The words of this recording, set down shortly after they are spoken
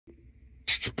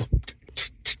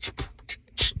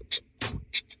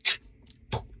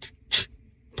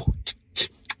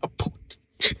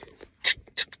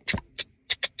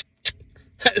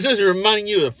This is reminding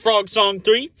you of Frog Song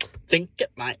 3. Think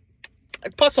it might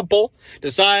be possible.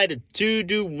 Decided to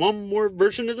do one more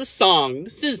version of the song.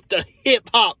 This is the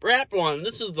hip-hop rap one.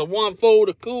 This is the one for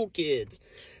the cool kids.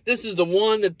 This is the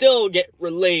one that they'll get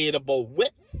relatable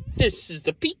with. This is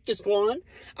the peakest one.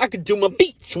 I can do my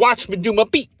beats. Watch me do my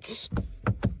beats.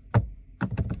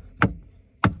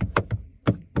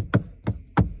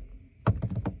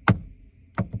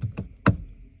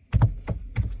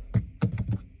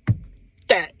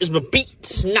 That is my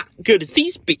beats. Not good as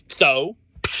these beats, though.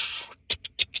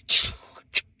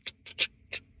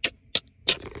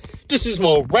 This is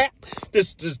my rap.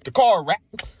 This is the car rap.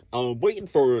 I'm waiting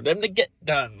for them to get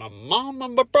done. My mom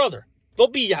and my brother, they'll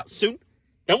be out soon.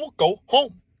 Then we'll go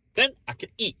home. Then I can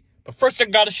eat. But first I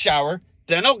gotta shower.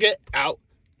 Then I'll get out.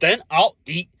 Then I'll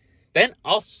eat. Then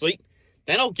I'll sleep.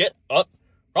 Then I'll get up.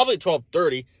 Probably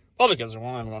 12:30. Probably because I'm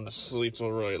going to sleep so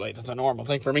really late. That's a normal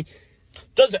thing for me.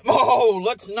 Does it? Oh,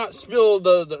 let's not spill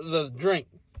the drink.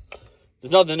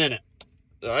 There's nothing in it.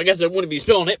 I guess I wouldn't be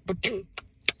spilling it,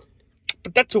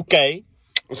 but that's okay.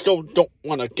 I still don't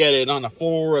want to get it on the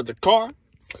floor of the car.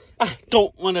 I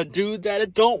don't want to do that. I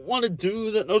don't want to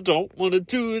do that. No, don't want to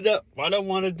do that. I don't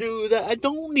want to do that. I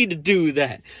don't need to do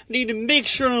that. I need to make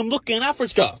sure I'm looking out for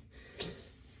stuff.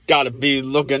 Gotta be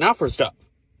looking out for stuff.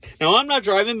 Now, I'm not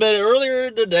driving, but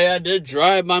earlier today I did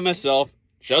drive by myself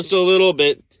just a little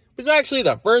bit. It was actually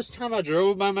the first time I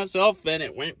drove by myself, and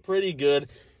it went pretty good.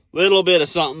 Little bit of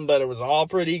something, but it was all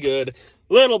pretty good.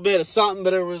 Little bit of something,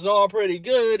 but it was all pretty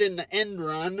good in the end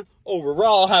run.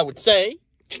 Overall, I would say,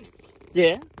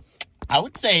 yeah, I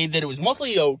would say that it was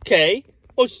mostly okay.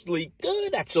 Mostly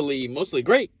good, actually. Mostly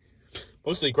great.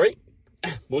 Mostly great.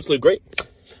 Mostly great.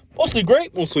 Mostly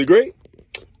great. Mostly great.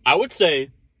 I would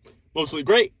say mostly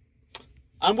great.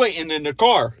 I'm waiting in the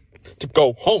car to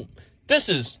go home. This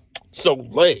is so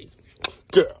late.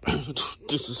 Yeah,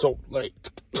 this is so late.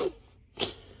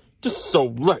 This is so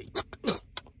late.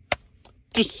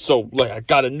 This is so late. I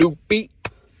got a new beat.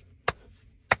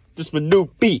 This is my new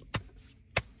beat.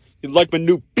 You like my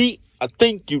new beat? I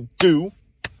think you do.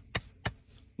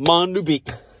 My new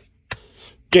beat.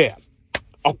 Yeah.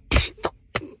 Oh.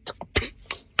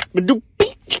 My new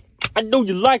beat. I know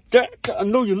you like that. I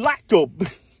know you like your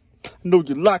beat. I know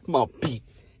you like my beat.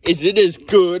 Is it as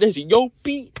good as your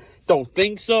beat? Don't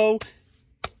think so.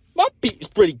 My beat is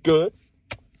pretty good.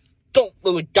 Don't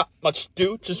really got much to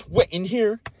do. Just waiting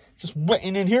here. Just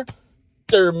waiting in here.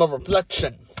 There's my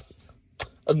reflection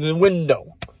of the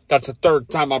window. That's the third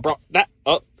time I brought that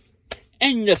up.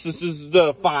 And yes, this is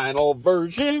the final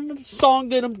version of the song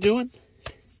that I'm doing.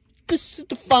 This is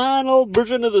the final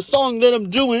version of the song that I'm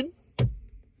doing.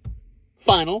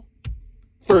 Final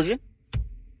version.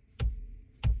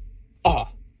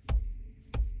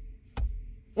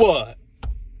 What?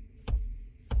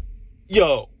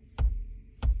 Yo.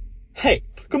 Hey,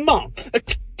 come on.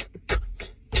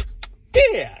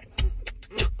 Yeah.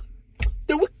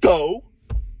 There we go.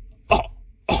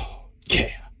 Oh,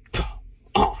 yeah. Come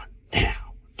on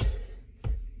now.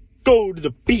 Go to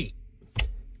the beat.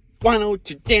 Why don't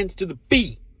you dance to the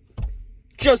beat?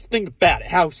 Just think about it,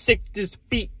 how sick this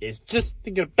beat is. Just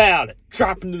thinking about it.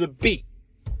 Dropping to the beat.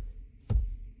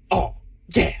 Oh,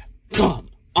 yeah. Come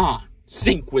on.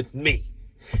 Sync with me.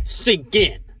 Sink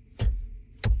in.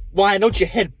 Why don't you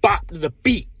head bop to the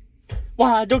beat?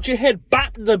 Why don't you head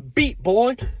bop to the beat,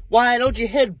 boy? Why don't you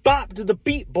head bop to the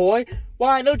beat, boy?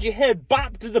 Why don't you head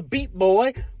bop to the beat,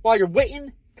 boy? While you're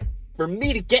waiting for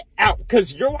me to get out.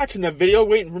 Because you're watching the video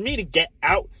waiting for me to get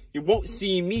out. You won't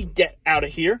see me get out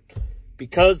of here.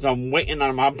 Because I'm waiting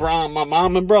on my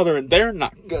mom and brother. And they're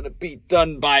not going to be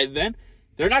done by then.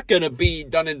 They're not going to be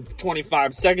done in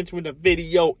 25 seconds when the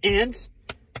video ends.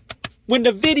 When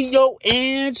the video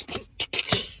ends.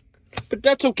 But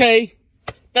that's okay.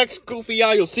 Next goofy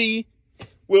eye you'll see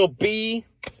will be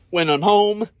when I'm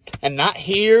home and not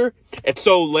here. It's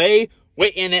so late,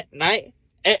 waiting at night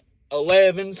at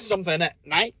 11 something at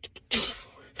night.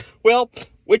 Well,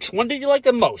 which one did you like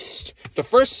the most? The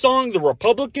first song, the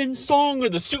Republican song, or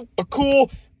the super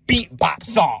cool beat bop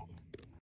song?